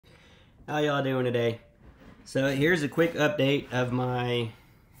How y'all doing today? So here's a quick update of my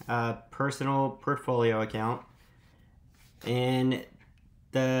personal portfolio account. And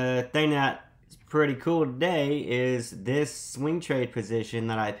the thing that's pretty cool today is this swing trade position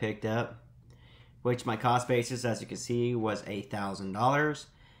that I picked up, which my cost basis, as you can see, was $8,000.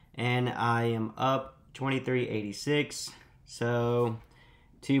 And I am up 23.86, so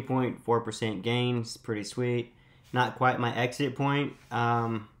 2.4% gains, pretty sweet. Not quite my exit point.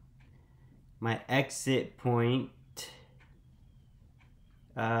 My exit point,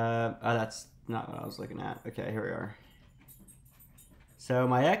 oh, that's not what I was looking at. Okay, here we are. So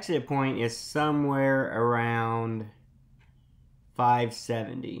my exit point is somewhere around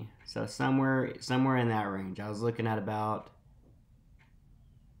 570. So somewhere in that range. I was looking at about,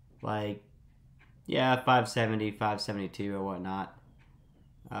 like, yeah, 570, 572 or whatnot.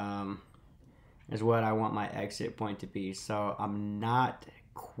 Is what I want my exit point to be. So I'm not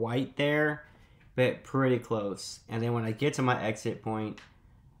quite there, but pretty close. And then when I get to my exit point,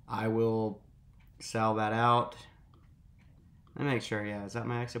 I will sell that out. Let me make sure. Yeah, is that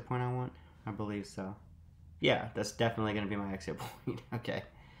my exit point I want? I believe so. Yeah, that's definitely going to be my exit point. Okay.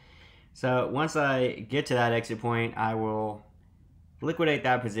 So once I get to that exit point, I will liquidate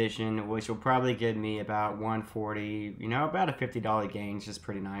that position, which will probably give me about 140, about a $50 gain, which is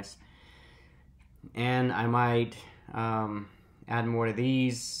pretty nice. And I might add more to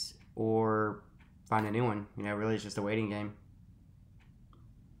these or find a new one. Really it's just a waiting game.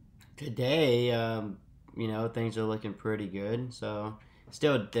 Today, things are looking pretty good. So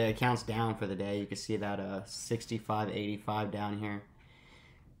still the account's down for the day. You can see that 65.85 down here.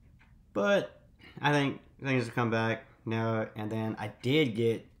 But I think things will come back. And then I did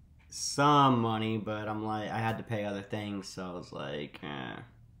get some money, but I had to pay other things, so I was like, eh.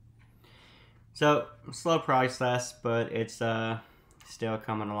 So slow process, but it's still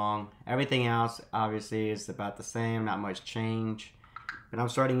coming along. Everything else obviously is about the same, not much change. But I'm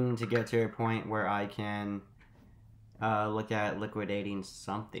starting to get to a point where I can look at liquidating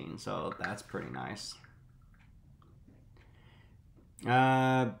something, so that's pretty nice.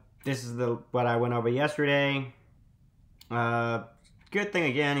 This is what I went over yesterday. Good thing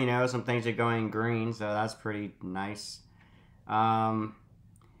again, some things are going green, so that's pretty nice.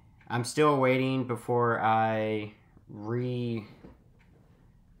 I'm still waiting before I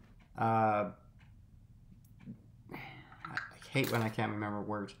I hate when I can't remember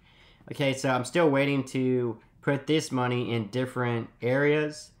words. Okay, so I'm still waiting to put this money in different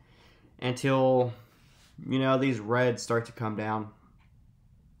areas until, these reds start to come down.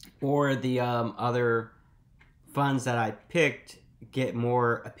 Or the other funds that I picked get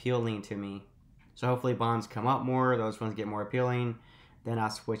more appealing to me. So hopefully bonds come up more, those ones get more appealing, then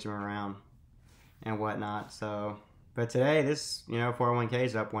I'll switch them around and whatnot. So, but today this, 401k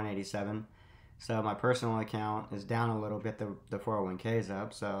is up 187. So my personal account is down a little bit. The 401k is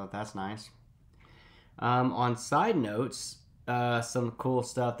up, so that's nice. On side notes, some cool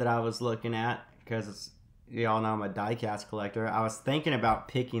stuff that I was looking at, because you all know I'm a diecast collector. I was thinking about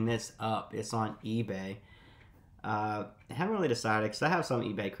picking this up. It's on eBay. I haven't really decided, because I have some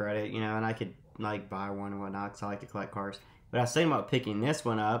eBay credit, and I could buy one and whatnot, because I like to collect cars. But I was thinking about picking this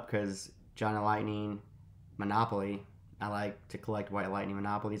one up because John Lightning Monopoly. I like to collect White Lightning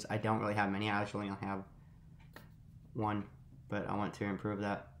Monopolies. I don't really have many. I actually only have one, but I want to improve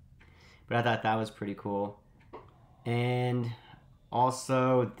that. But I thought that was pretty cool. And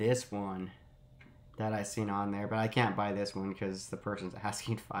also this one that I seen on there, but I can't buy this one because the person's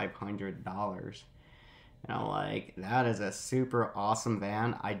asking $500. And I'm like, that is a super awesome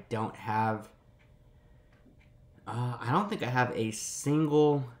van. I don't think I have a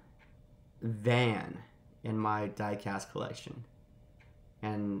single van in my diecast collection.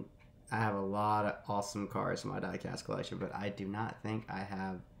 And I have a lot of awesome cars in my diecast collection, but I do not think I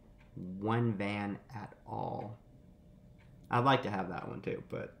have one van at all. I'd like to have that one too,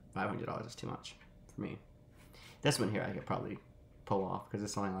 but $500 is too much for me. This one here I could probably pull off because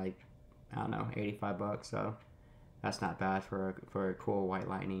it's only like, I don't know, 85 bucks, so that's not bad for a cool White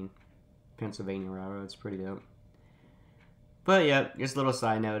Lightning Pennsylvania Railroad. It's pretty dope. But yeah, just a little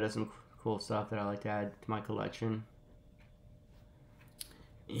side note of some cool stuff that I like to add to my collection.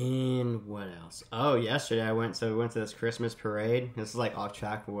 And what else? Oh, yesterday I went to this Christmas parade. This is like off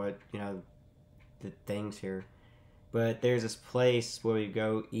track for what, the things here. But there's this place where you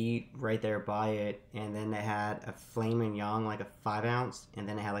go eat right there by it, and then they had a Flamin' Young, like a 5 ounce, and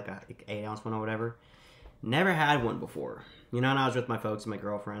then they had like a 8 ounce one or whatever. Never had one before. And I was with my folks and my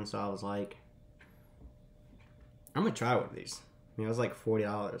girlfriend, so I was like, I'm gonna try one of these. It was like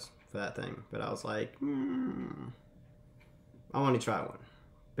 $40 for that thing, but I was like, I want to try one.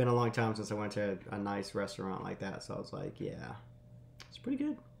 been a long time since I went to a nice restaurant like that, so I was like, yeah, it's pretty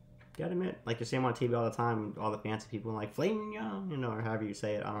good. Gotta admit, like you see them on TV all the time, all the fancy people like filet mignon, you know, or however you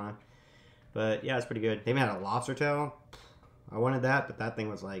say it. I don't know, but yeah, it's pretty good. They even had a lobster tail. I wanted that, but that thing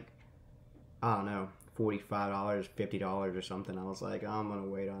was like, I don't know, $45, $50 or something. I was like, oh, I'm gonna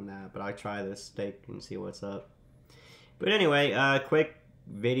wait on that, but I'll try this steak and see what's up. But anyway, quick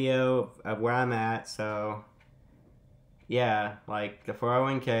video of where I'm at. So yeah, like the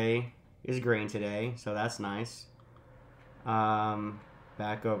 401k is green today, so that's nice.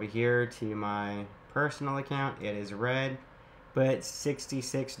 Back over here to my personal account, it is red, but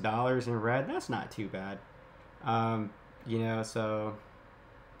 $66 in red. That's not too bad. You know, so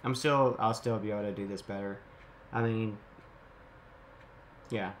I'll still be able to do this better. I mean,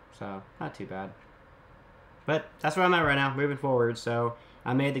 yeah, so not too bad. But that's where I'm at right now, moving forward. So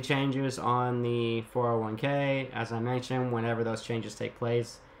I made the changes on the 401k. As I mentioned, whenever those changes take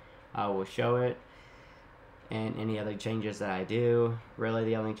place, I will show it. And any other changes that I do. Really,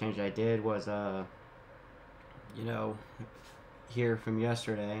 the only change I did was, you know, here from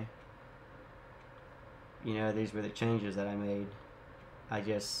yesterday. You know, these were the changes that I made. I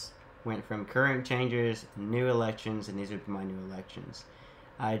just went from current changes, new elections, and these would be my new elections.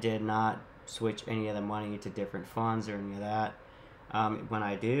 I did not switch any of the money to different funds or any of that. When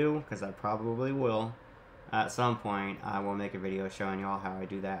I do, because I probably will, at some point, I will make a video showing y'all how I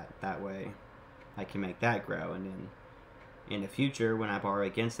do that. That way, I can make that grow. And then in the future, when I borrow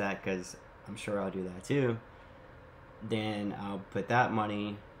against that, because I'm sure I'll do that too, then I'll put that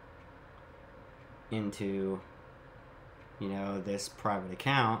money into, you know, this private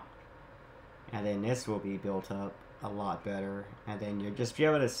account, and then this will be built up a lot better, and then you'll just be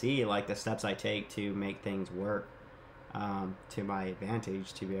able to see like the steps I take to make things work to my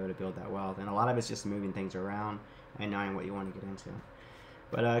advantage to be able to build that wealth. And a lot of it's just moving things around and knowing what you want to get into.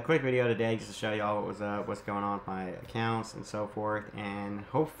 But a quick video today just to show y'all what's going on with my accounts and so forth, and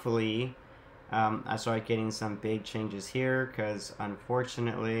hopefully I start getting some big changes here, because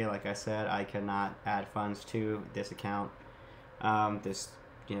unfortunately, like I said, I cannot add funds to this account this,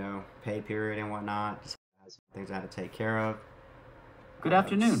 you know, pay period and whatnot. Just things I had to take care of. Good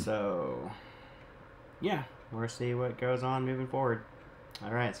afternoon. So yeah, we'll see what goes on moving forward.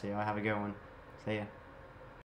 All right, so y'all have a good one. See ya.